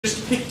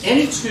just pick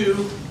any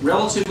two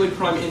relatively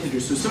prime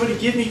integers. So somebody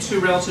give me two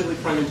relatively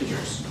prime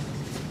integers.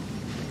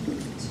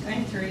 2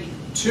 and 3.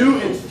 2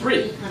 and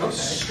 3. Okay.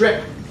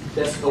 Strip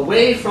that's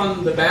away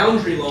from the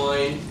boundary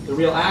line, the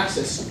real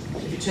axis.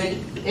 If you take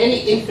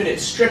any infinite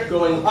strip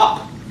going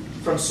up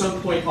from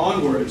some point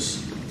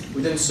onwards,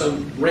 within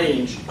some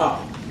range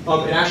up,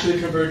 it actually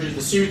converges,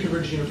 the series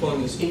converges uniformly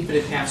in this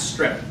infinite half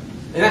strip.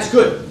 And that's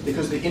good,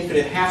 because the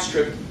infinite half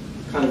strip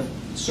kind of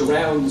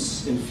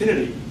surrounds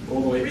infinity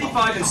all the way up. 3,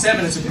 5, and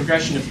 7 is a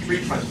progression of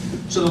 3 prime.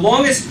 So the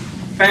longest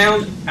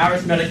found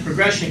arithmetic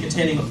progression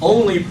containing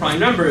only prime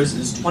numbers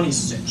is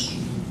 26.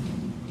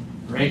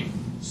 Right?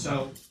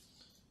 So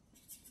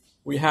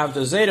we have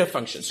the zeta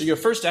function. So your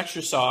first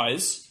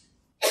exercise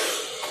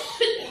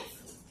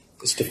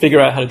is to figure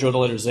out how to draw the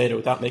letter zeta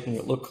without making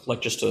it look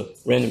like just a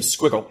random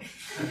squiggle.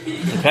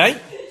 Okay?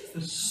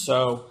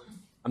 So,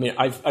 I mean,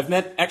 I've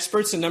met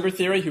experts in number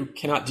theory who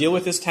cannot deal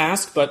with this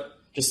task, but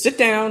just sit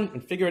down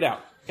and figure it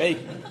out. Okay?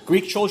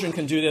 Greek children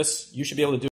can do this. You should be able to do it.